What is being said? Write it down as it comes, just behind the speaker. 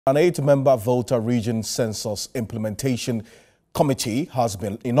An 8-member Volta Region Census Implementation Committee has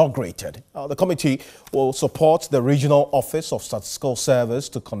been inaugurated. The committee will support the Regional Office of Statistical Service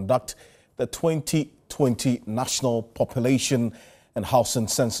to conduct the 2020 National Population and Housing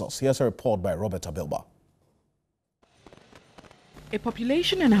Census. Here's a report by Robert Abilba. A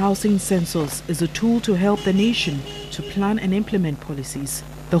population and housing census is a tool to help the nation to plan and implement policies.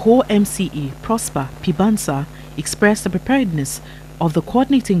 The whole MCE, Prosper Pibansa, expressed the preparedness of the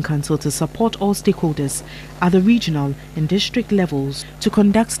Coordinating Council to support all stakeholders at the regional and district levels to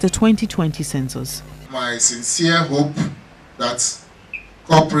conduct the 2020 census. My sincere hope that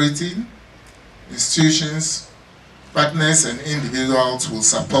cooperating institutions, partners and individuals will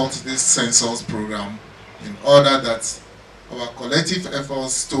support this census program in order that our collective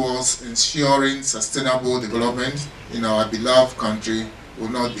efforts towards ensuring sustainable development in our beloved country will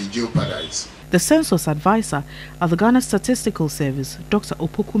not be jeopardized. The census advisor at the Ghana Statistical Service, Dr.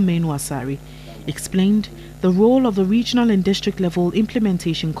 Opoku Menu Asari, explained the role of the regional and district level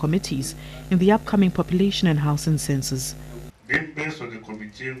implementation committees in the upcoming population and housing census. Members of the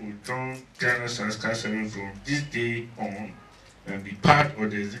committee will join Ghana Statistical Service from this day on and be part of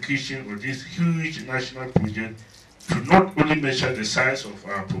the execution of this huge national project to not only measure the size of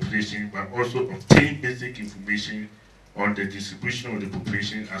our population but also obtain basic information on the distribution of the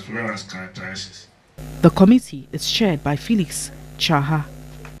population as well as characteristics. The committee is chaired by Felix Chaha.